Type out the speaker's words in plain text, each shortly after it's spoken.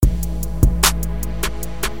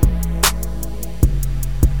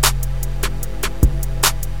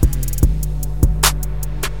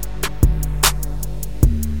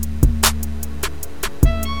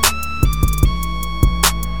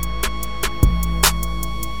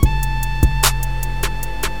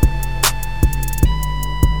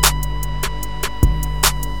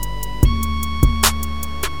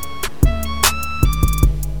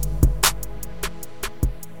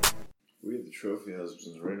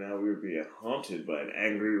now we would be haunted by an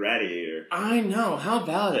angry radiator. I know. How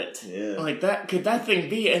about it? Yeah. Like that. Could that thing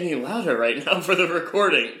be any louder right now for the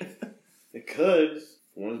recording? It could. If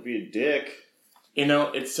you want to be a dick. You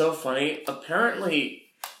know, it's so funny. Apparently,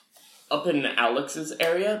 up in Alex's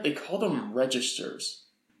area, they call them registers.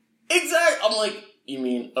 Exactly. I'm like, you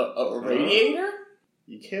mean a radiator?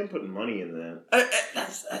 You can't put money in that.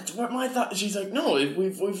 That's what my thought. She's like, no,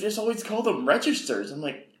 we've just always called them registers. I'm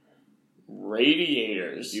like,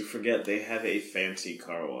 radiators. You forget they have a fancy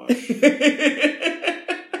car wash.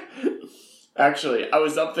 Actually, I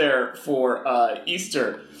was up there for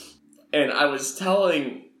Easter, and I was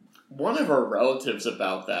telling one of our relatives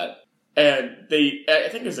about that, and I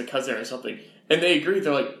think it was a cousin or something, and they agreed.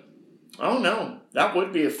 They're like, I don't know, that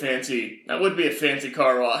would be a fancy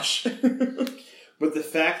car wash. But the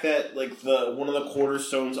fact that, like, one of the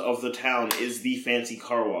cornerstones of the town is the fancy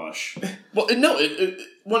car wash. Well, no,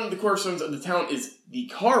 one of the cornerstones of the town is the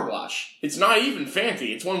car wash. It's not even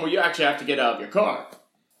fancy. It's one where you actually have to get out of your car.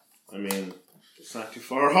 I mean, it's not too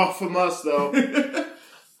far off from us, though.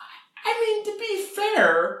 I mean, to be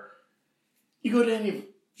fair, you go to any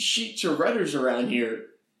Sheetz or Redders around here,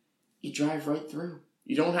 you drive right through.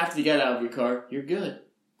 You don't have to get out of your car. You're good.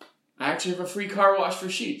 I actually have a free car wash for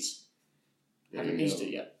Sheetz. Haven't used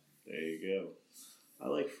it yet. There you go. I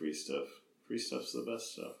like free stuff. Free stuff's the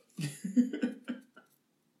best stuff.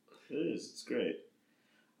 It is. It's great.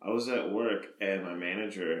 I was at work and my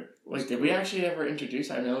manager... Wait, did we actually ever introduce...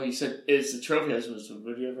 I know you said it's the trophy husband, so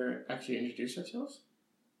would we ever actually introduce ourselves?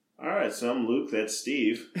 Alright, so I'm Luke, that's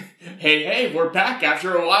Steve. Hey, we're back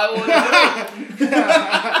after a while.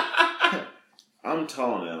 I'm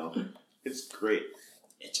tall now. It's great.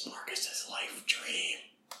 It's Marcus's life dream.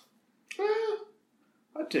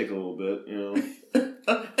 I'd take a little bit, you know.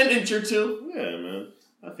 An inch or two. Yeah, man.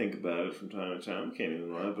 I think about it from time to time. Can't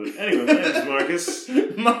even lie. But anyway, my name's Marcus.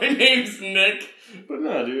 My name's Nick. But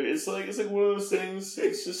no, dude, it's like one of those things.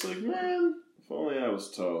 It's just like, man, if only I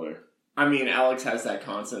was taller. I mean, Alex has that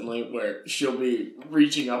constantly where she'll be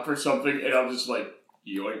reaching up for something and I'm just like,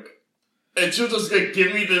 yoink. And she'll just like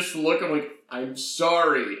give me this look. I'm like, I'm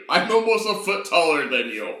sorry. I'm almost a foot taller than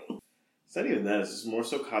you. It's not even that. It's just more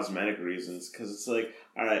so cosmetic reasons. Because it's like,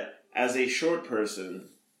 alright, as a short person,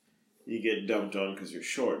 you get dumped on because you're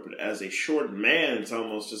short. But as a short man, it's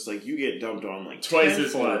almost just like you get dumped on like twice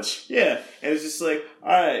as much. Yeah. And it's just like,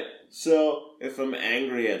 alright, so if I'm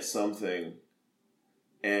angry at something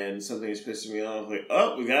and something is pissing me off, like,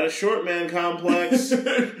 oh, we got a short man complex.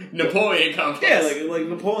 Napoleon complex. Yeah, like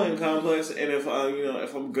Napoleon complex. And if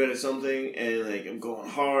I'm good at something and like I'm going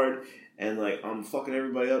hard and like I'm fucking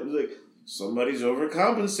everybody up, it's like, somebody's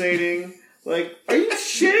overcompensating. Like, are you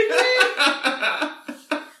shitting me?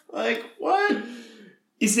 Like, what?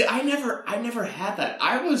 You see, I never had that.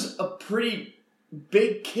 I was a pretty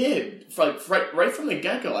big kid, like right from the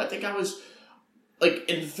get-go. I think I was, like,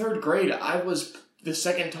 in 3rd grade, I was the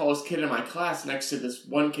second tallest kid in my class next to this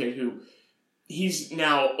one kid who, he's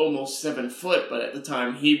now almost 7 foot, but at the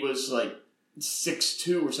time he was, like,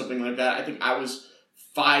 6'2" or something like that. I think I was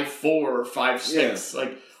 5'4" or 5'6". Yeah.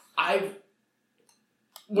 Like,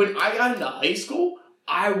 when I got into high school,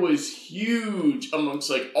 I was huge amongst,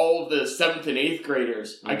 like, all of the 7th and 8th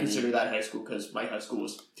graders. Mm-hmm. I consider that high school because my high school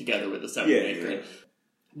was together with the 7th and 8th grade.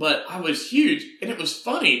 But I was huge. And it was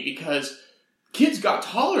funny because kids got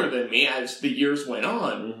taller than me as the years went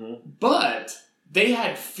on. Mm-hmm. But they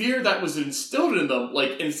had fear that was instilled in them,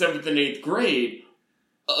 like, in 7th and 8th grade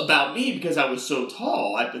about me because I was so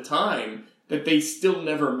tall at the time that they still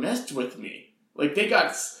never messed with me. Like, they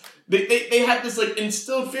got... They had this, like,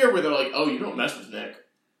 instilled fear where they're like, oh, you don't mess with Nick.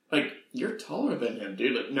 Like, you're taller than him,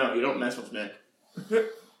 dude. Like, no, you don't mess with Nick.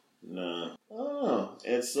 No. Oh,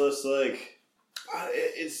 it's just, like,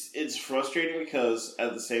 it's frustrating because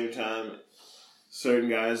at the same time, certain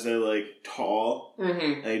guys, they're, like, tall,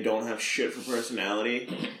 and they don't have shit for personality,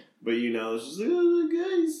 but, you know, it's just like, oh, the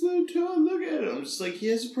guy, he's so tall, look at him. I'm just like, he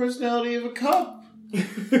has the personality of a cup.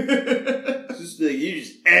 It's just like, you're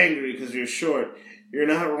just angry because you're short. You're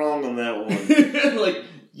not wrong on that one. Like,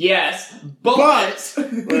 yes, but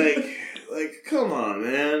like, come on,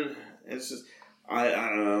 man. It's just, I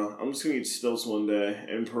don't know. I'm just gonna get stilts one day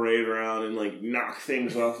and parade around and, like, knock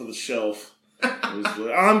things off of the shelf. I'm just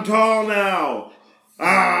like, I'm tall now!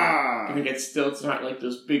 Ah! Gonna get stilts, not like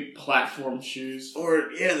those big platform shoes. Or,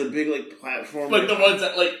 yeah, the big, like, platform. Like the ones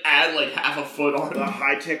that, like, add, like, half a foot on. The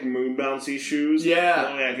high-tech moon bouncy shoes. Yeah.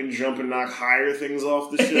 That way I can jump and knock higher things off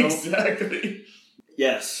the shelf. Exactly.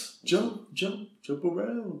 Yes. Jump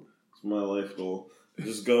around. It's my life goal.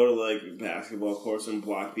 Just go to, like, basketball courts and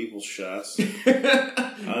block people's shots.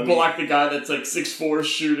 Block the guy that's, like, 6'4"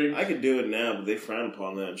 shooting. I could do it now, but they frown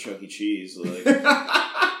upon that in Chuck E. Cheese. Like...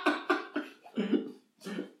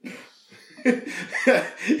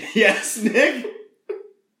 Yes, Nick?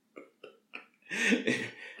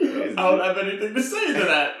 I don't have anything to say to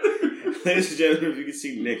that. Ladies and gentlemen, if you can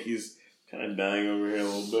see Nick, he's kind of dying over here a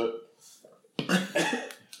little bit.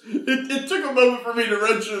 It took a moment for me to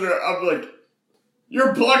register. I'm like,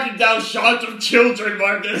 you're blocking down shots of children,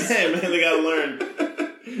 Marcus. Hey, man, they gotta learn.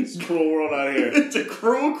 It's a cruel world out here. It's a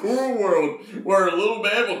cruel, cruel world where a little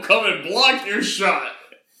man will come and block your shot.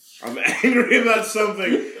 I'm angry about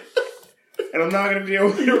something, and I'm not gonna deal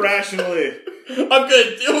with it irrationally. I'm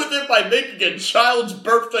gonna deal with it by making a child's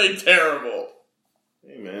birthday terrible.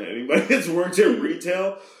 Hey, man, anybody that's worked at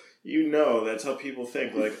retail, you know that's how people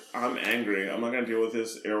think. Like, I'm angry. I'm not gonna deal with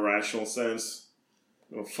this in a rational sense.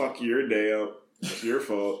 Well, fuck your day up. It's your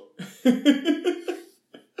fault.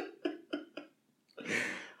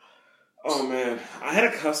 Oh man, I had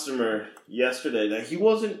a customer yesterday that he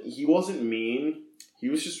wasn't mean. He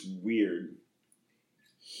was just weird.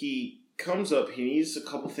 He comes up, he needs a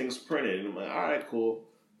couple things printed, and I'm like, all right, cool,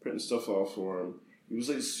 printing stuff off for him. He was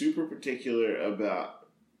like super particular about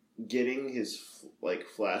getting his like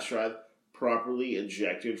flash drive properly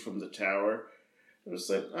ejected from the tower. I was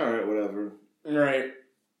like, all right, whatever. Right.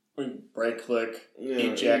 Right click. Yeah,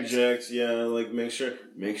 eject. Yeah, like make sure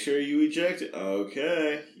you eject it.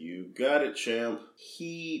 Okay, you got it, champ.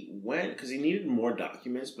 He went because he needed more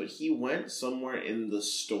documents, but he went somewhere in the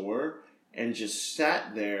store and just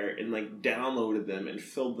sat there and like downloaded them and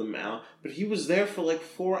filled them out. But he was there for like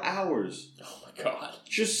 4 hours. Oh my god!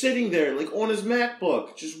 Just sitting there, like on his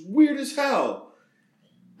MacBook, just weird as hell.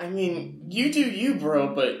 I mean, you do you,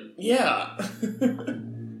 bro. But yeah.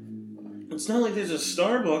 It's not like there's a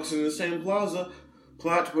Starbucks in the same plaza.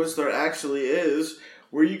 Plot twist, there actually is,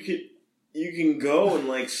 where you can go and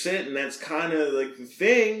like sit, and that's kind of like the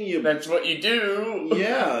thing. That's what you do.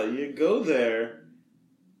 Yeah, you go there,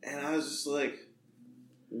 and I was just like,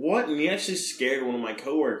 "What?" And he actually scared one of my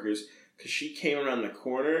coworkers because she came around the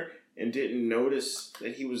corner and didn't notice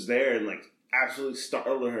that he was there, and like absolutely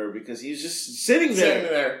startled her because he's just sitting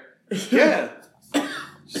there. Yeah,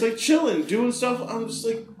 just like chilling, doing stuff. I'm just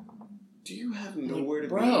like. Do you have nowhere to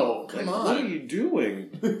be? Bro, come on. What are you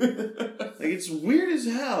doing? Like, it's weird as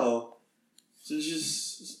hell. So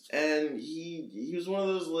just... And he was one of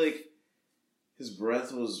those, like... His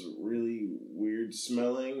breath was really weird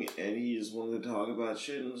smelling, and he just wanted to talk about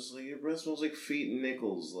shit, and was like, your breath smells like feet and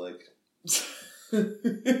nickels. Like...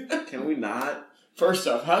 Can we not? First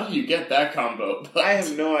off, how do you get that combo? But... I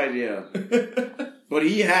have no idea. But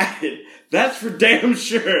he had it. That's for damn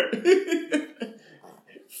sure.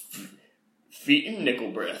 Feet and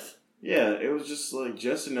nickel breath. Yeah, it was just like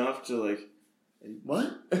just enough to like.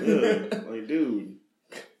 What? Yeah, like, dude.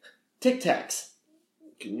 Tic Tacs.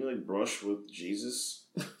 Can you like brush with Jesus?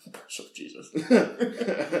 Brush with Jesus.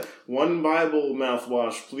 One Bible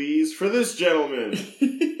mouthwash, please, for this gentleman.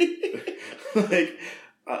 Like,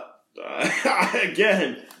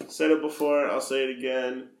 again, said it before. I'll say it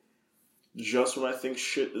again. Just when I think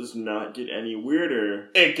shit does not get any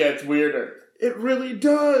weirder, it gets weirder. It really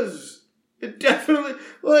does. It definitely,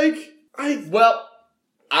 Well,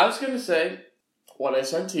 I was going to say what I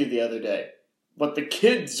sent to you the other day. What the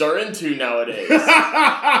kids are into nowadays.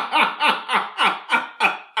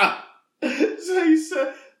 So you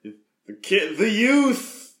said, the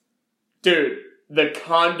youth. Dude, the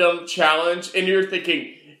condom challenge, and you're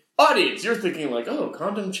thinking, audience, you're thinking like, oh,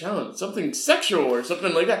 condom challenge, something sexual or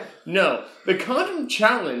something like that. No, the condom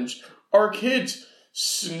challenge are kids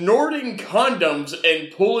snorting condoms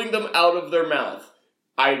and pulling them out of their mouth.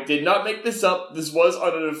 I did not make this up. This was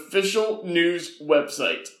on an official news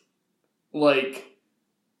website. Like,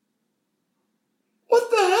 what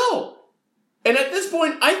the hell? And at this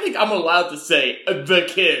point, I think I'm allowed to say the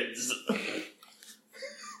kids.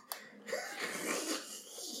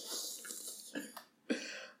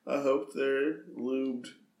 I hope they're lubed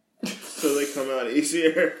so they come out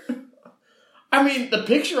easier. I mean, the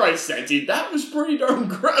picture I sent you, that was pretty darn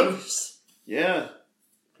gross. Yeah.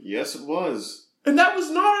 Yes, it was. And that was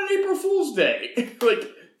not an April Fool's Day. Like,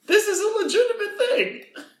 this is a legitimate thing.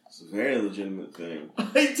 It's a very legitimate thing.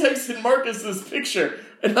 I texted Marcus this picture,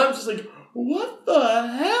 and I'm just like, what the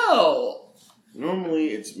hell? Normally,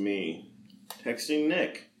 it's me texting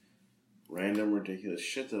Nick random, ridiculous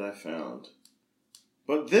shit that I found.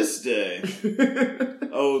 But this day,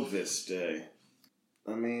 oh, this day.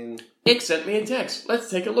 I mean... Nick sent me a text. Let's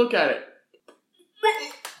take a look at it.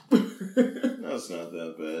 No, it's not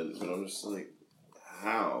that bad. But I'm just like,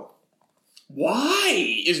 how?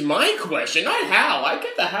 Why is my question, not how. I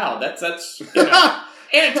get the how. That's you know,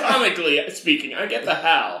 anatomically speaking, I get the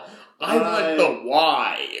how. I want the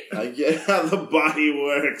why. I get how the body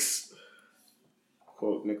works.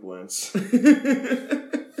 Quote Nick Lentz.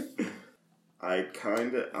 I'm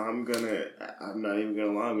not even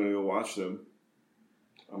gonna lie, I'm gonna go watch them.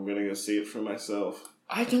 I'm gonna go see it for myself.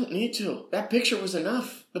 I don't need to. That picture was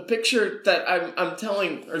enough. The picture that I'm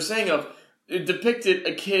telling or saying of, it depicted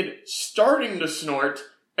a kid starting to snort,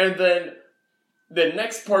 and then the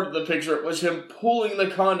next part of the picture was him pulling the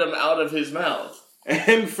condom out of his mouth.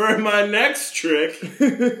 And for my next trick...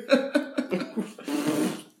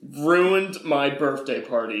 Ruined my birthday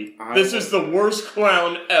party. This is the worst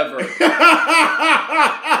clown ever.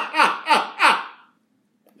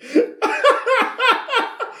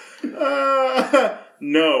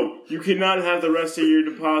 No, you cannot have the rest of your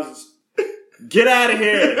deposits. Get out of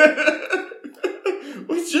here.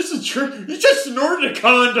 It's just a trick. You just snorted a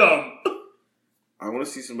condom. I want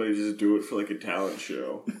to see somebody just do it for like a talent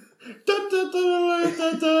show.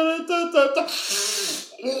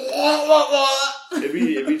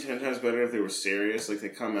 It'd be 10 times better if they were serious. Like, they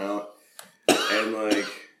come out and, like...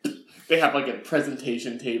 They have, like, a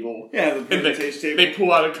presentation table. Yeah, the presentation table. They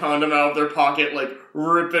pull out a condom out of their pocket, like,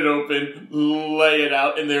 rip it open, lay it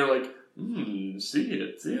out, and they're like, see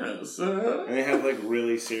it, yes. And they have, like,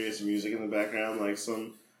 really serious music in the background, like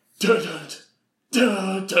some... Dun-dun,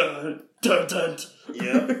 dun-dun, dun-dun.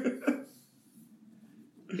 Yep.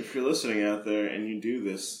 If you're listening out there and you do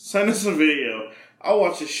this, send us a video. I'll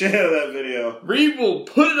watch the shit out of that video. We will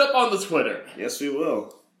put it up on the Twitter. Yes, we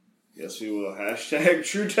will. Yes, we will. Hashtag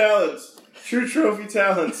True Talents. True Trophy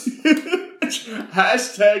Talents.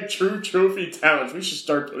 Hashtag True Trophy Talents. We should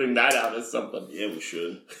start putting that out as something. Yeah, we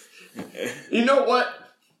should. You know what?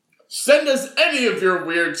 Send us any of your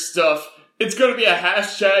weird stuff. It's going to be a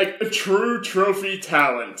hashtag True Trophy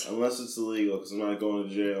Talent. Unless it's illegal, because I'm not going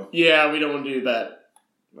to jail. Yeah, we don't want to do that.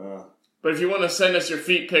 But if you want to send us your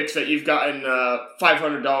feet pics that you've gotten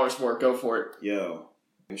 $500 for, go for it. Yo,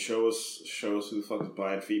 and show us who the fuck is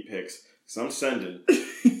buying feet pics, because I'm sending.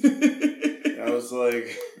 I was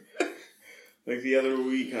like the other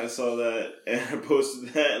week I saw that and I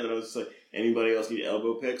posted that, and then I was like, anybody else need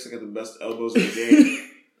elbow pics? I got the best elbows in the game.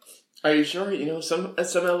 Are you sure? You know, some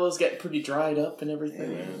elbows get pretty dried up and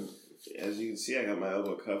everything. Yeah, man. As you can see, I got my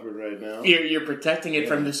elbow covered right now. You're protecting it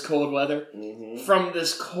from this cold weather? Mm-hmm. From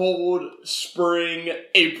this cold spring,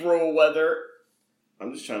 April weather?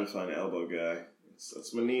 I'm just trying to find an elbow guy.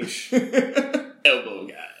 That's my niche. Elbow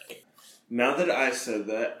guy. Now that I said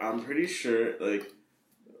that, I'm pretty sure, like,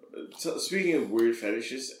 speaking of weird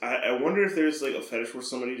fetishes, I wonder if there's, like, a fetish where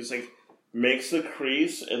somebody just, like, makes the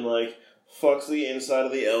crease and, like, fucks the inside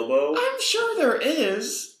of the elbow. I'm sure there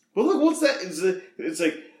is. But look, what's that? It's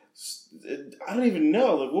like, I don't even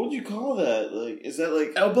know. Like, what would you call that? Like, is that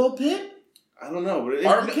like elbow pit? I don't know. But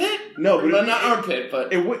armpit? No, but not armpit.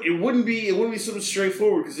 But it wouldn't be something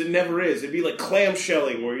straightforward because it never is. It'd be like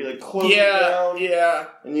clamshelling where you like close it down,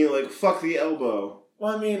 and you like fuck the elbow.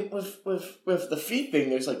 Well, I mean, with the feet thing,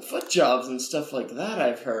 there's like foot jobs and stuff like that.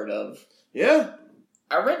 I've heard of. Yeah,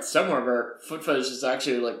 I read somewhere where foot fetish is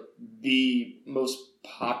actually like the most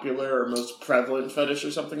popular or most prevalent fetish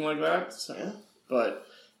or something like that. So, yeah, but.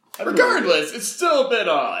 Regardless, it's still a bit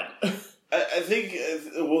odd. I think,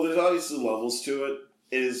 well, there's obviously levels to it.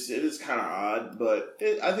 It is kind of odd, but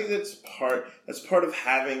I think that's part of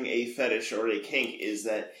having a fetish or a kink is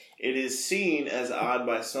that it is seen as odd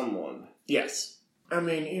by someone. Yes. I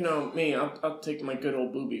mean, you know, me, I'll take my good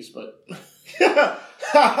old boobies, but...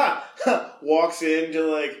 Walks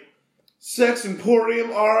into, like, Sex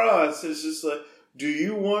Emporium R Us. It's just like, do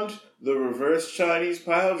you want... the reverse Chinese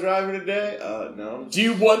pile driver today? No. Do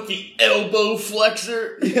you want the elbow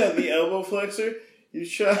flexor? Yeah, the elbow flexor. You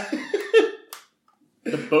try.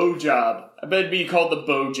 The bow job. I bet it'd be called the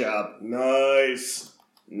bow job. Nice.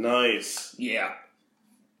 Yeah.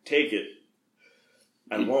 Take it.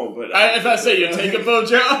 I won't, but... if I say you take a bow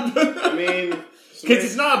job? I mean... Because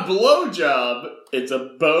it's not a blow job, it's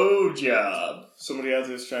a bow job. Somebody out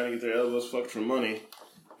there is trying to get their elbows fucked for money.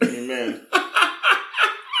 Your man.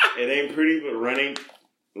 It ain't pretty, but rent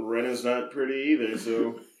is not pretty either,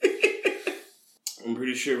 so... I'm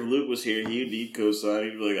pretty sure if Luke was here, he'd co-sign.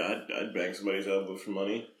 He'd be like, I'd bang somebody's elbow for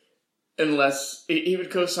money. Unless... He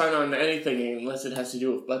would co-sign on anything unless it has to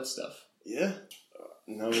do with butt stuff. Yeah.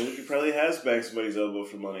 No, Luke probably has banged somebody's elbow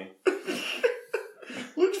for money.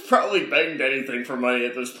 Luke's probably banged anything for money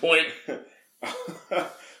at this point.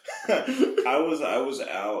 I was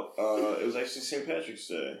out. It was actually St. Patrick's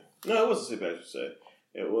Day. No, it wasn't St. Patrick's Day.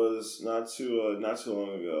 It was not too long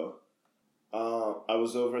ago. I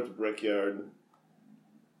was over at the Brickyard,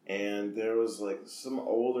 and there was like some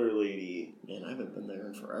older lady. Man, I haven't been there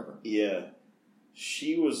in forever. Yeah,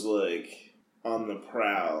 she was like on the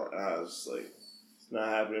prowl, and I was like, "It's not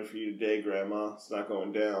happening for you today, Grandma. It's not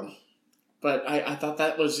going down." But I thought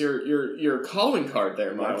that was your calling card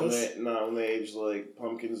there, Marcus. Not when they age like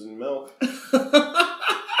pumpkins and milk.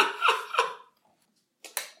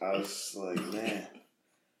 I was like, man.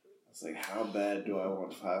 I was like, how bad do I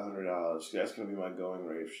want $500? That's gonna be my going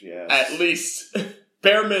rate if she asks. At least,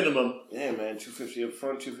 bare minimum. Yeah, man, $250 up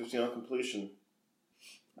front, $250 on completion.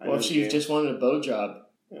 Well, if she just wanted a bow job,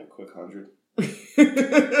 yeah, quick 100.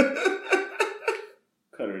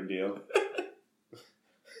 Cut her a deal.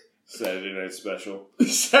 Saturday night special.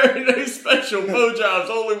 Saturday night special bow jobs,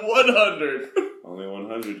 only 100. Only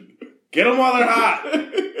 100. Get them while they're hot.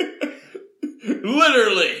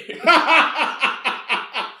 Literally.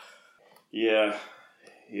 Yeah.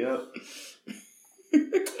 Yep.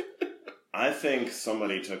 I think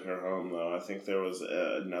somebody took her home, though. I think there was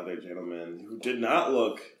another gentleman who did not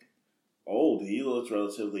look old. He looked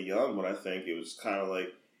relatively young, but I think it was kind of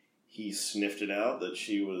like he sniffed it out that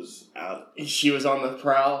she was out. She was on the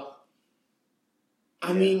prowl.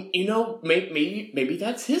 I mean, you know, maybe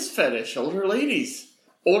that's his fetish. Older ladies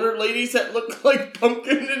that look like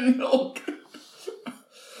pumpkin and milk.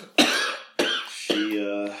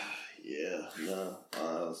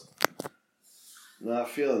 I was not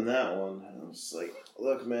feeling that one. I was like,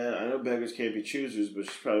 look, man, I know beggars can't be choosers, but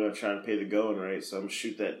she's probably not trying to pay the going rate, so I'm gonna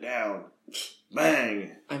shoot that down.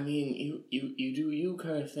 Bang! I mean, you do you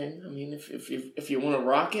kind of thing. I mean, if you want to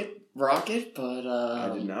rock it, but I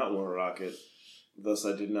did not want to rock it. Thus,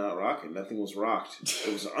 I did not rock it. Nothing was rocked.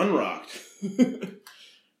 It was unrocked.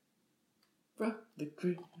 Rock the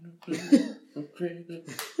cradle.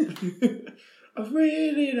 I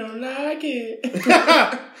really don't like it.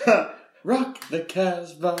 Rock the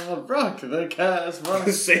Casbah, rock the Casbah.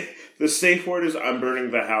 The safe word is I'm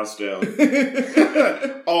burning the house down.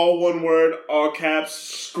 All one word, all caps,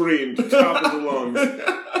 screamed, top of the lungs.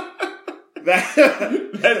 That's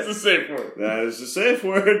the safe word. That is the safe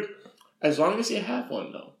word. As long as you have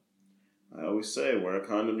one, though. I always say, wear a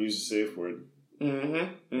condom, use a safe word.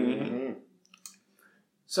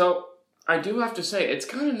 So, I do have to say, it's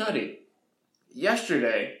kind of nutty.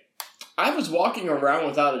 Yesterday, I was walking around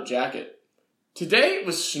without a jacket. Today, it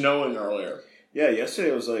was snowing earlier. Yeah,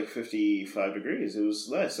 yesterday it was like 55 degrees. It was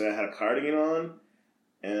nice. And I had a cardigan on,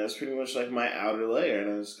 and that's pretty much like my outer layer.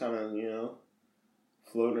 And I was kind of,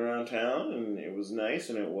 floating around town, and it was nice,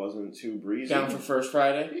 and it wasn't too breezy. Down for First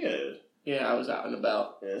Friday? Yeah. Yeah, I was out and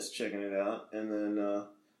about. Yeah, just checking it out. And then,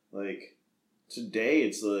 today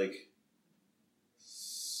it's like,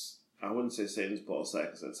 I wouldn't say Satan's ball sack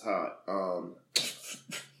because that's hot.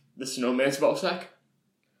 The snowman's ball sack?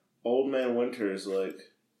 Old Man Winter is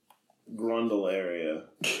like Grundle area.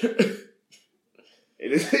 It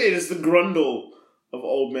is the Grundle of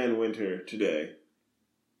Old Man Winter today.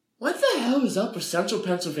 What the hell is up with Central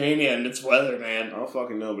Pennsylvania and its weather, man? I don't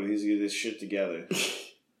fucking know, but he needs to get this shit together.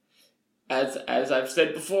 As I've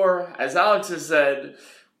said before, as Alex has said,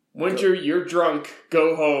 winter, you're drunk,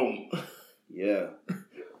 go home. Yeah.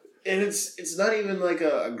 And it's not even like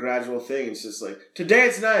a gradual thing. It's just like, today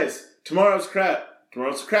it's nice, tomorrow's crap,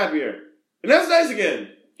 tomorrow's crappier, and that's nice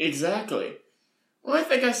again. Exactly. Well, I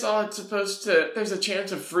think I saw it's there's a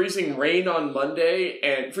chance of freezing rain on Monday,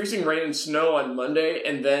 and freezing rain and snow on Monday,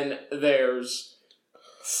 and then there's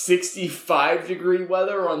 65-degree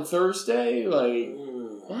weather on Thursday? Like,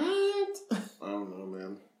 what? I don't know,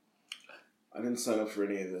 man. I didn't sign up for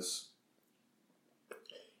any of this.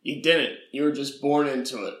 You didn't. You were just born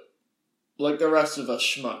into it. Like the rest of us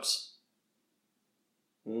schmucks.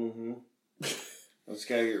 I just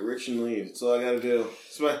gotta get rich and leave. That's all I gotta do.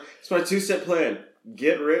 It's my 2-step plan.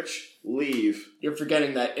 Get rich, leave. You're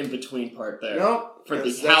forgetting that in-between part there. Nope. For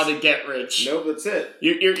how to get rich. Nope, that's it.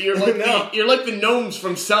 You're like you're like the gnomes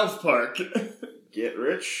from South Park. Get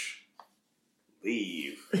rich,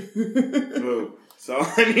 leave. Boom. That's all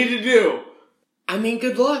I need to do. I mean,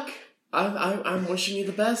 good luck. I'm wishing you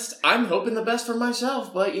the best. I'm hoping the best for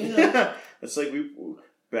myself, but Yeah. It's like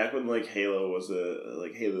back when Halo was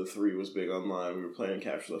Halo 3 was big online. We were playing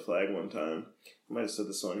Capture the Flag one time. I might have said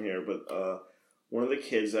this on here, but one of the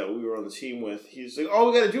kids that we were on the team with, he's like, all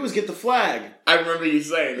we gotta do is get the flag. I remember you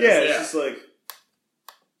saying this. Yeah, it's just like,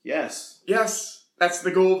 yes. Yes, that's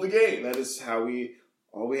the goal of the game. That is all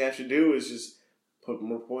we have to do is just put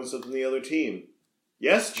more points up than the other team.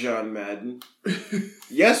 Yes, John Madden.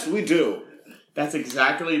 Yes, we do. That's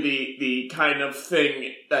exactly the kind of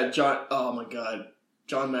thing that John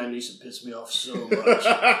John Madden used to piss me off so much.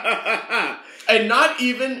 And not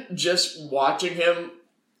even just watching him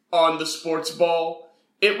on the sports ball.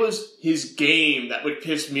 It was his game that would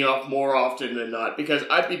piss me off more often than not. Because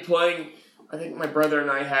I'd be playing, I think my brother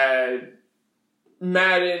and I had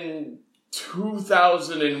Madden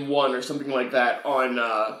 2001 or something like that on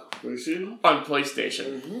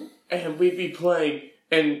PlayStation. Mm-hmm. And we'd be playing,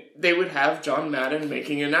 and they would have John Madden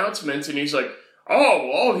making announcements, and he's like, "Oh,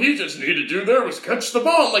 well, all he just needed to do there was catch the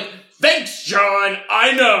ball." I'm like, "Thanks, John,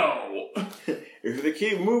 I know." If they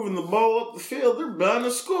keep moving the ball up the field, they're bound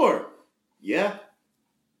to score. Yeah,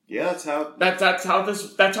 that's how. That's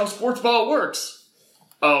how sports ball works.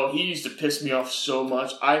 Oh, he used to piss me off so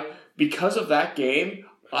much. Because of that game,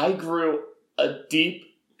 I grew a deep,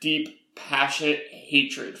 passionate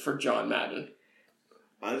hatred for John Madden.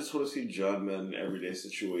 I just want to see John Madden in everyday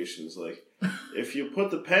situations. Like, if you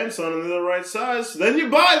put the pants on and they're the right size, then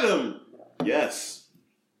you buy them. Yes.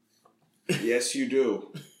 Yes, you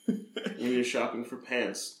do. When you're shopping for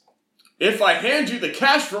pants. If I hand you the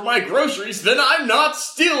cash for my groceries, then I'm not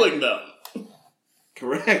stealing them.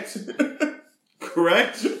 Correct.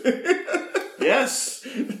 Correct? Yes.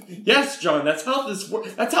 Yes, John, that's how this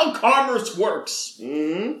works. That's how commerce works.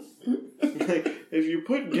 Mm-hmm. Like, if you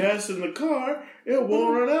put gas in the car, it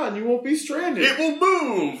won't run out and you won't be stranded. It will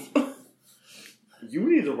move. You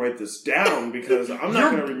need to write this down because I'm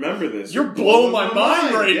not going to remember this. You're blowing my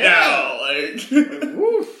mind right now. Like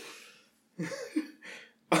woof.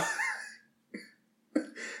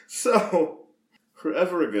 So,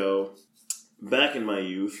 forever ago, back in my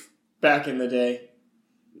youth. Back in the day.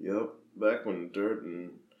 Yep. Back when dirt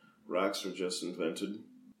and rocks were just invented.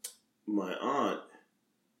 My aunt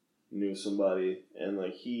knew somebody, and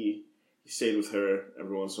like he stayed with her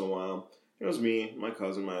every once in a while. It was me, my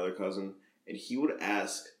cousin, my other cousin, and he would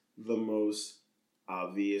ask the most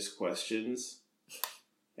obvious questions.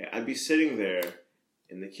 I'd be sitting there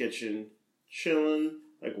in the kitchen, chilling,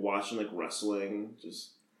 like watching like wrestling,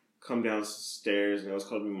 just come downstairs, and he always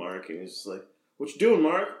called me Mark, and he's just like, "What you doing,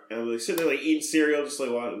 Mark?" And I'm like sitting there like eating cereal, just like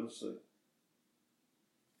watching, just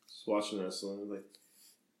watching wrestling. Like,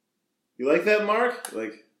 "You like that, Mark?"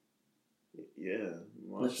 Like, yeah.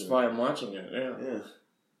 That's why I'm watching it, yeah.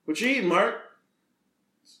 What you eating, Mark?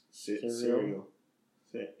 Cereal.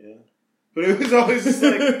 Yeah. But it was always just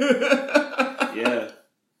like, yeah.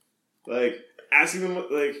 Like, asking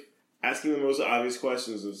the most obvious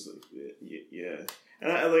questions was like, yeah.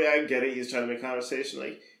 And I get it, he's trying to make conversation.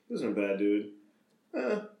 Like, he wasn't a bad dude.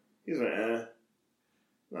 He's an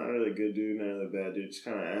not really a good dude, not really a bad dude, just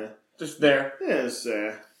kind of Just there. Yeah, just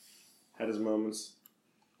had his moments.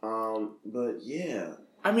 But yeah.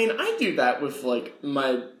 I mean, I do that with, like,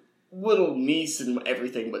 my little niece and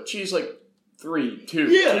everything, but she's, like, 2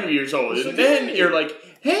 years old. And then you're like,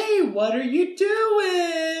 "Hey, what are you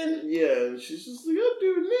doing?" Yeah, and she's just like, "I'm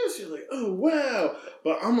doing this." You're like, "Oh, wow."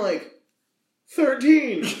 But I'm like,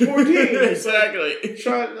 13, 14. Exactly.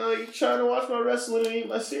 Trying to watch my wrestling and eat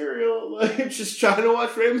my cereal. Like, just trying to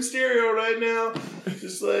watch Rey Mysterio right now.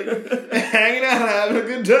 Just like hanging out, having a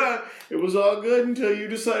good time. It was all good until you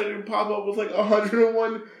decided to pop up with like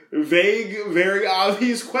 101 vague, very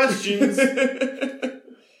obvious questions.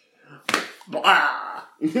 Blah.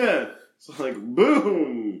 Yeah. It's like,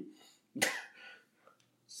 boom.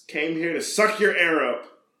 Just came here to suck your air up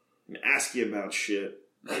and ask you about shit.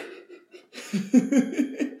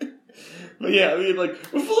 But yeah, I mean, like,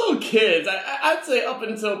 with little kids, I'd say up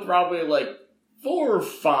until probably, like, 4 or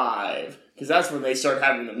 5, because that's when they start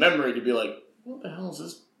having the memory to be like, "What the hell is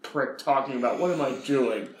this prick talking about? What am I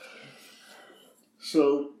doing?"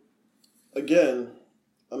 So, again,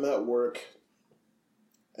 I'm at work.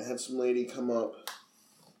 I had some lady come up,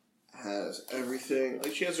 has everything,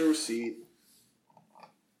 like, she has a receipt,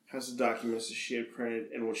 has the documents that she had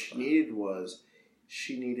printed, and what she needed was,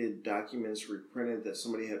 she needed documents reprinted that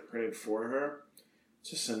somebody had printed for her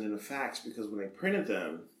to send in a fax, because when they printed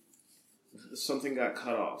them, something got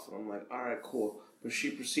cut off. And I'm like, alright, cool. But she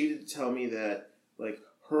proceeded to tell me that, like,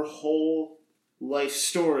 her whole life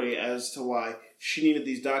story as to why she needed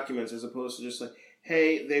these documents, as opposed to just like,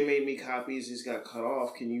 "Hey, they made me copies, these got cut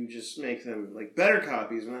off, can you just make them, like, better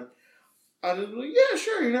copies?" And I was like, "Yeah,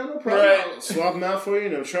 sure, no problem. Right. I'll swap them out for you,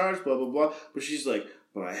 no charge, blah, blah, blah." But she's like,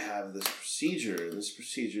 "But I have this procedure, and this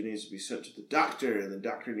procedure needs to be sent to the doctor, and the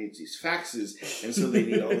doctor needs these faxes, and so they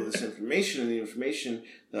need all of this information, and the information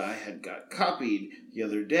that I had got copied the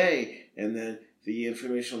other day, and then the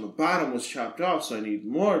information on the bottom was chopped off, so I need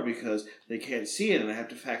more because they can't see it, and I have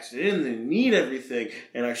to fax it in, they need everything,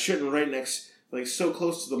 and I shouldn't write next, like, so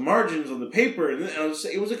close to the margins on the paper," and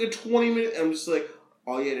it was like a 20-minute, I'm just like,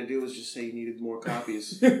 all you had to do was just say you needed more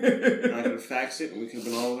copies. And I could have faxed it, and we could have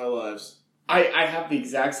been on with our lives. I have the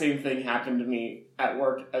exact same thing happen to me at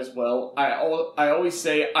work as well. I always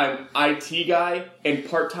say I'm IT guy and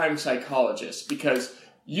part-time psychologist, because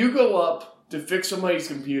you go up to fix somebody's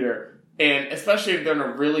computer, and especially if they're in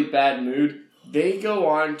a really bad mood, they go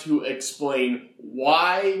on to explain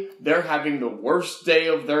why they're having the worst day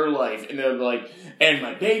of their life. And they're like, and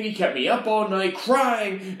my baby kept me up all night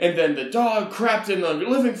crying, and then the dog crapped in the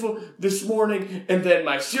living room this morning, and then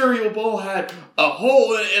my cereal bowl had a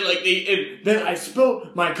hole in it, and then I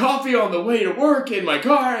spilled my coffee on the way to work in my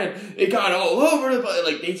car, and it got all over the place.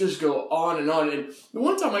 Like, they just go on. And the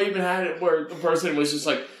one time I even had it where the person was just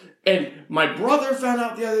like, and my brother found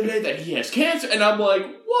out the other day that he has cancer, and I'm like,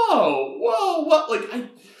 whoa, what? Like,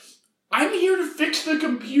 I'm here to fix the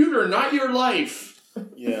computer, not your life.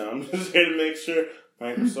 Yeah, I'm just here to make sure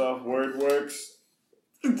Microsoft Word works.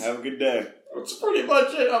 Have a good day. That's pretty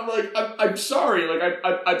much it. I'm like, I'm sorry. Like,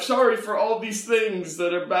 I'm sorry for all these things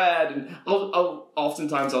that are bad. And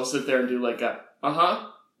oftentimes I'll sit there and do like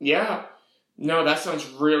yeah. No, that sounds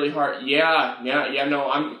really hard. Yeah,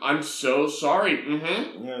 no, I'm so sorry.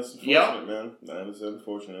 Mm-hmm. Yeah, it's unfortunate, man. That is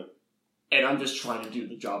unfortunate. And I'm just trying to do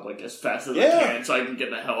the job, like, as fast as I can so I can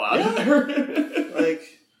get the hell out of there. Like,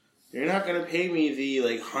 you're not going to pay me the,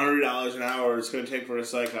 like, $100 an hour it's going to take for a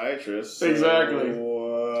psychiatrist. So exactly.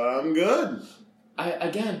 I'm good.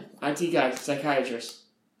 Again, IT guy, psychiatrist.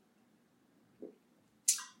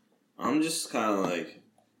 I'm just kind of like,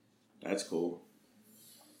 that's cool.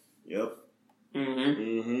 Yep.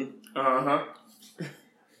 Uh-huh.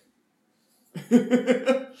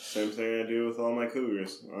 Same thing I do with all my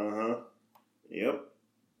cougars. Uh-huh. Yep.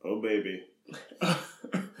 Oh, baby.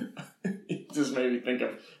 It just made me think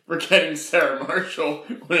of Forgetting Sarah Marshall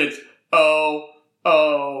when it's,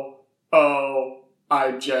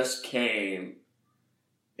 I just came.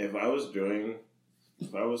 If I was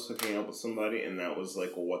hooking up with somebody and that was,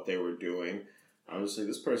 like, what they were doing, I was like,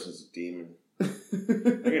 this person's a demon.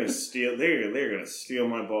 They're gonna steal. They're gonna steal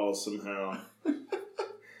my balls somehow.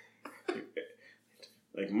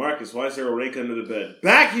 Like, Marcus, why is there a rake under the bed?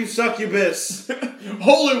 Back, you succubus!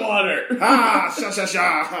 Holy water! Ah, sha.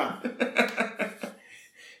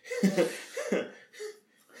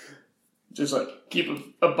 Just like keep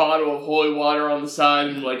a bottle of holy water on the side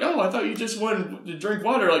and like, oh, I thought you just wanted to drink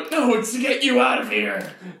water. Like, no, it's to get you out of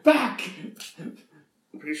here. Back.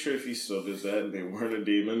 I'm pretty sure if he still did that and they weren't a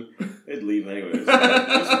demon, they'd leave anyway. This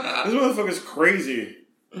motherfucker's crazy.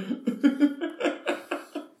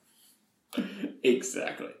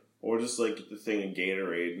 Exactly. Or just like get the thing of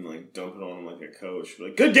Gatorade and like dump it on like a coach. Be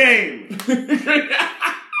like, good game!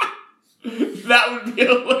 That would be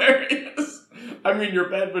hilarious. I mean, your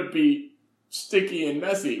bed would be sticky and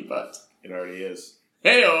messy, but it already is.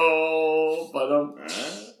 Hey-oh! But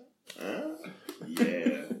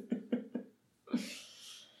yeah.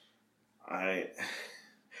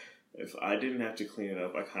 If I didn't have to clean it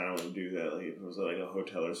up, I kind of want to do that. Like if it was like a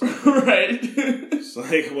hotel or something. Right. It's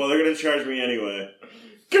like, well, they're gonna charge me anyway.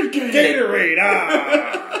 Good game. Gatorade,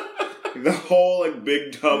 the whole like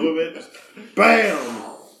big tub of it, bam,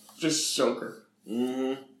 just soak her.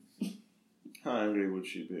 Mm-hmm. How angry would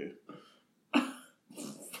she be?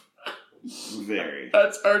 Very.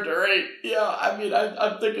 That's hard to rate. Yeah, I mean,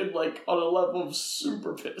 I'm thinking like on a level of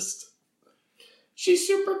super pissed. She's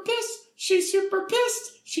super pissed. She's super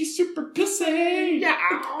pissed. She's super pissy.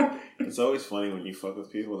 Yeah. It's always funny when you fuck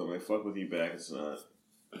with people that might fuck with you back. It's not.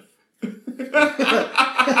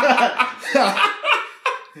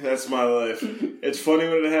 That's my life. It's funny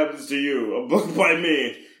when it happens to you. A book by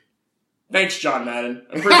me. Thanks, John Madden.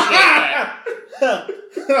 Appreciate that.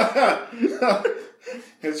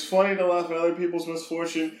 It's funny to laugh at other people's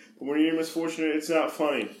misfortune, but when you're misfortunate, it's not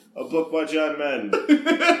funny. A book by John Madden.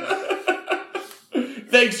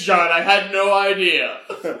 Thanks, John. I had no idea.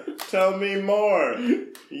 Tell me more.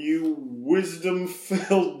 You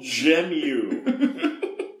wisdom-filled gem, you.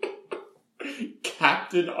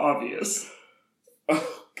 Captain Obvious.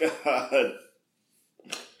 Oh, God.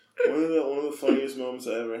 One of the funniest moments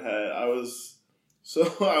I ever had, I was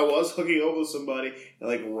hooking up with somebody, and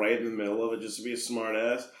like right in the middle of it, just to be a smart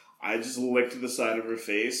ass, I just licked the side of her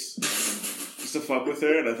face just to fuck with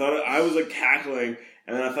her, and I was like cackling,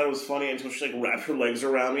 and then I thought it was funny until she like wrapped her legs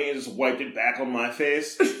around me and just wiped it back on my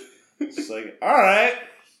face. It's like, alright,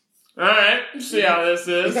 see how this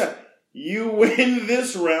is. You win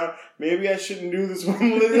this round. Maybe I shouldn't do this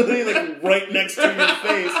one literally like right next to your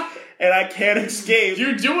face, and I can't escape.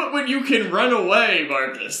 You do it when you can run away,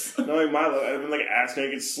 Marcus. No, like my luck, I've been like ass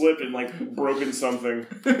naked, slipped, and like broken something.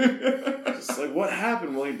 Just like, what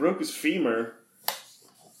happened? Well, he broke his femur.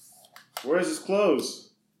 Where's his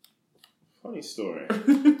clothes? Funny story.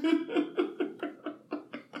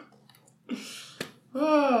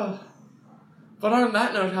 But on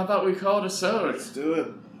that note, how about we call it a sode? Let's do it.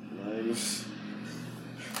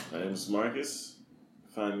 My name's Marcus.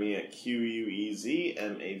 Find me at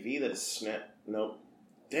QUEZMAV. That's Snap. Nope.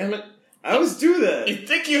 Damn it. I always do that. You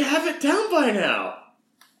think you have it down by now?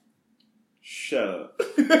 Shut up.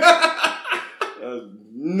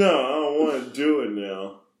 No, I don't want to do it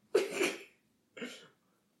now.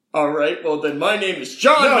 Alright, well then my name is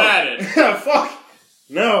John Madden. Fuck.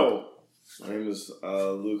 No. My name is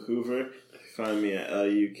Luke Hoover. Find me at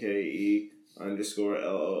LUKE_LOOVER.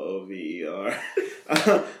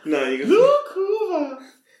 No, you can... Luke Hoover.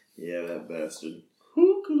 Yeah, that bastard.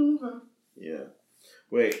 Luke Hoover. Yeah.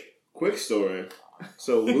 Wait, quick story.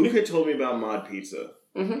 So Luke had told me about Mod Pizza.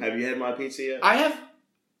 Mm-hmm. Have you had Mod Pizza yet? I've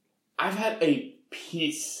had a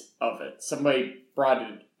piece of it. Somebody brought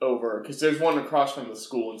it over because there's one across from the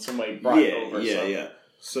school, and somebody brought it over. Yeah.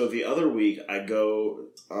 So the other week, I go.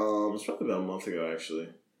 It's probably about a month ago, actually.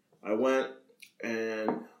 I went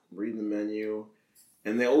and read the menu,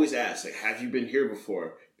 and they always ask, like, "Have you been here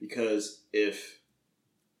before?" Because if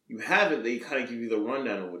you haven't, they kind of give you the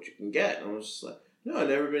rundown of what you can get. And I was just like, "No, I've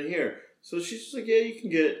never been here." So she's just like, "Yeah, you can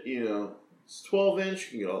get, it's 12-inch. You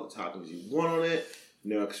can get all the toppings you want on it.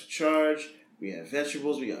 No extra charge. We have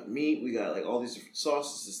vegetables. We got meat. We got, like, all these different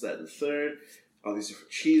sauces, this, that, and the third. All these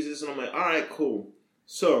different cheeses." And I'm like, all right, cool.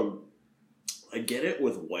 So I get it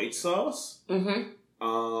with white sauce. Mm-hmm.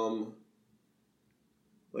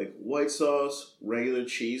 Like white sauce, regular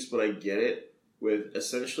cheese, but I get it with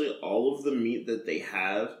essentially all of the meat that they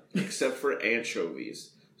have except for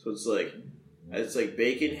anchovies. So it's like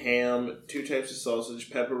bacon, ham, 2 types of sausage,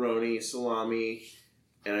 pepperoni, salami,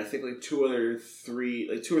 and I think like 2 or 3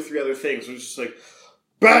 other things. So it's just like,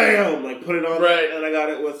 bam! Like put it on, right? And I got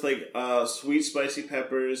it with like sweet spicy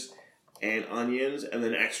peppers and onions, and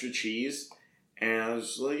then extra cheese. And I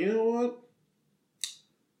was like, you know what?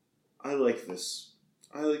 I like this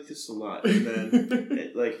a lot. And then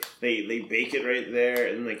they bake it right there,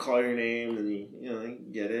 and then they call your name, and you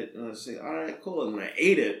get it. And I was like, all right, cool. And I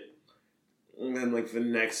ate it. And then like the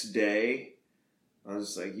next day, I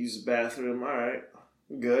was like, use the bathroom. All right,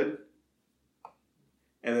 good.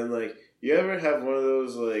 And then like, you ever have one of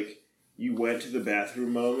those like, you went to the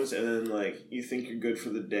bathroom moments, and then like you think you're good for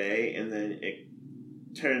the day, and then it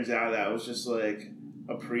turns out that was just like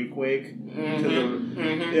a pre-quake.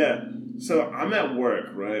 Mm-hmm. Yeah. So I'm at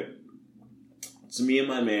work, right? It's me and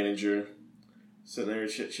my manager sitting there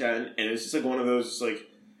chit-chatting, and it's just like one of those, just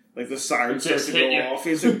like the siren starts to go off.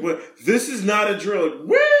 He's like, "This is not a drill." Like,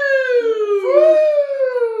 woo!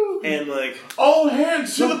 Woo! And like, all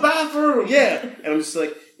hands to the bathroom. Yeah. And I'm just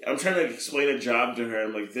like, I'm trying to explain a job to her.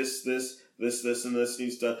 I'm like, this, and this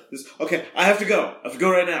needs done. This. Okay, I have to go. I have to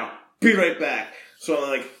go right now. Be right back. So I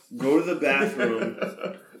like go to the bathroom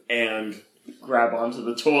and grab onto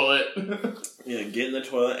the toilet. Yeah, get in the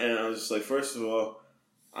toilet, and I was just like, first of all,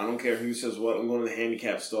 I don't care who says what. I'm going to the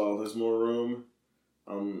handicap stall. There's more room.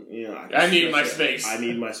 I need my space. I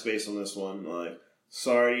need my space on this one. Like,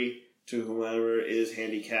 sorry to whomever is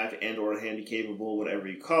handicapped and or handicapable, whatever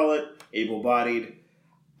you call it, able-bodied.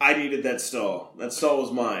 I needed that stall. That stall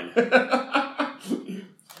was mine.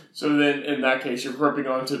 So then, in that case, you're gripping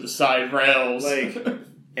onto the side rails.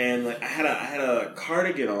 And I had a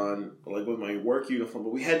cardigan on, like, with my work uniform,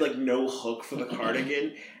 but we had, like, no hook for the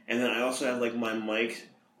cardigan. And then I also have, like, my mic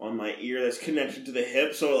on my ear that's connected to the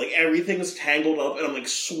hip, so, like, everything's tangled up, and I'm, like,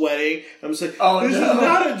 sweating. I'm just like, this is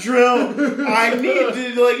not a drill. I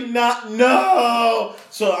need to, like, not know.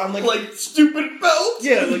 So I'm, like stupid belt?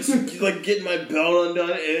 Yeah, like getting my belt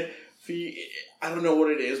undone. And I don't know what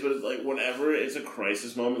it is, but it's like, whenever it's a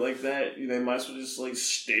crisis moment like that, they might as well just, like,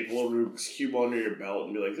 staple a Rubik's Cube under your belt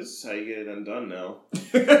and be like, this is how you get it undone now.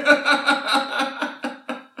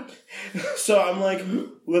 So I'm, like,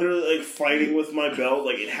 literally, like, fighting with my belt.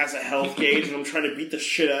 Like, it has a health gauge, and I'm trying to beat the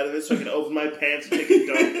shit out of it so I can open my pants and take a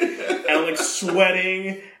dump. And I'm, like,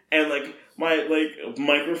 sweating, and, like, my, like,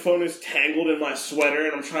 microphone is tangled in my sweater,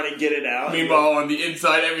 and I'm trying to get it out. Meanwhile, on the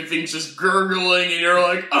inside, everything's just gurgling, and you're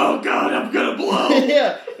like, oh, God, I'm gonna blow.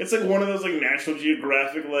 Yeah. It's, like, one of those, like, National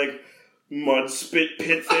Geographic, like, mud spit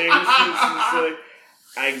pit things. It's just, like...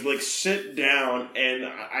 I, like, sit down, and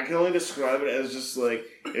I can only describe it as just, like,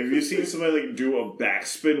 if you've seen somebody, like, do a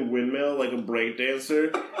backspin windmill, like a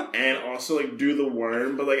breakdancer, and also, like, do the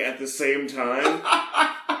worm, but, like, at the same time,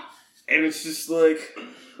 and it's just, like,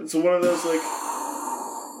 it's one of those, like,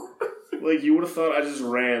 you would have thought I just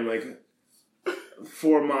ran, like,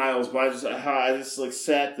 4 miles, but I just, like,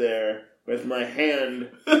 sat there with my hand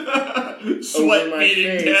sweat over my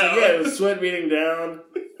beating face. down. Yeah, it was sweat beating down.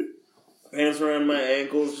 Hands around my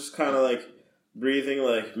ankles, just kind of like breathing.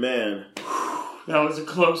 Like, man, that was a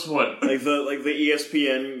close one. Like the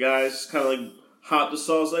ESPN guys, kind of like hopped the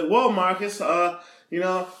sauce. Like, whoa, Marcus, thought you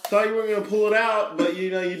weren't gonna pull it out, but you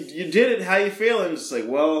did it. How you feeling? Just like,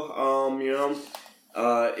 well,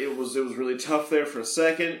 it was really tough there for a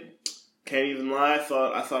second. Can't even lie. I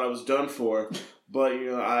thought I was done for, but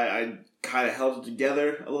I kind of held it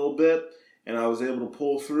together a little bit, and I was able to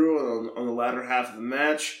pull through on the latter half of the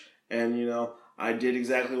match, and I did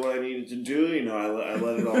exactly what I needed to do. I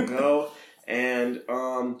let it all go, and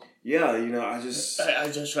I just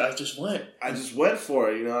went. I just went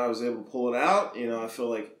for it. I was able to pull it out. I feel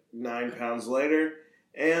like 9 pounds later,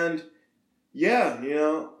 and then you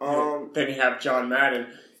have John Madden.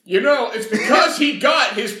 It's because he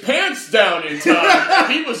got his pants down in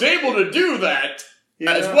time. He was able to do that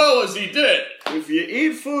as well as he did. If you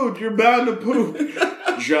eat food, you're bound to poop.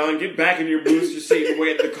 John, get back in your booster seat and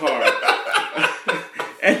wait in the car.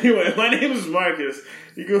 Anyway, my name is Marcus.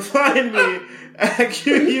 You can find me at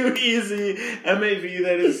QUEZMAV.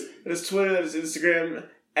 That is Twitter. That is Instagram.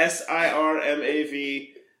 SIRMAV.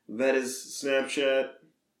 That is Snapchat.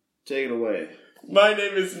 Take it away. My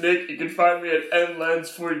name is Nick. You can find me at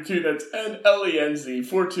nlens42. That's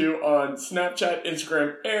NLENZ42 on Snapchat,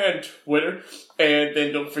 Instagram, and Twitter. And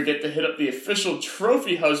then don't forget to hit up the official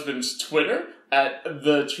Trophy Husbands Twitter at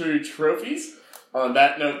The True Trophies. On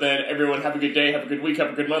that note, then, everyone have a good day, have a good week,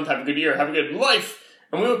 have a good month, have a good year, have a good life.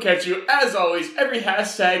 And we will catch you, as always, every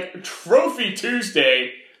hashtag Trophy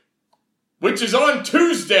Tuesday, which is on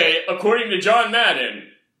Tuesday, according to John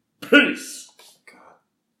Madden. Peace.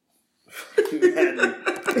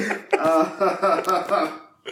 God.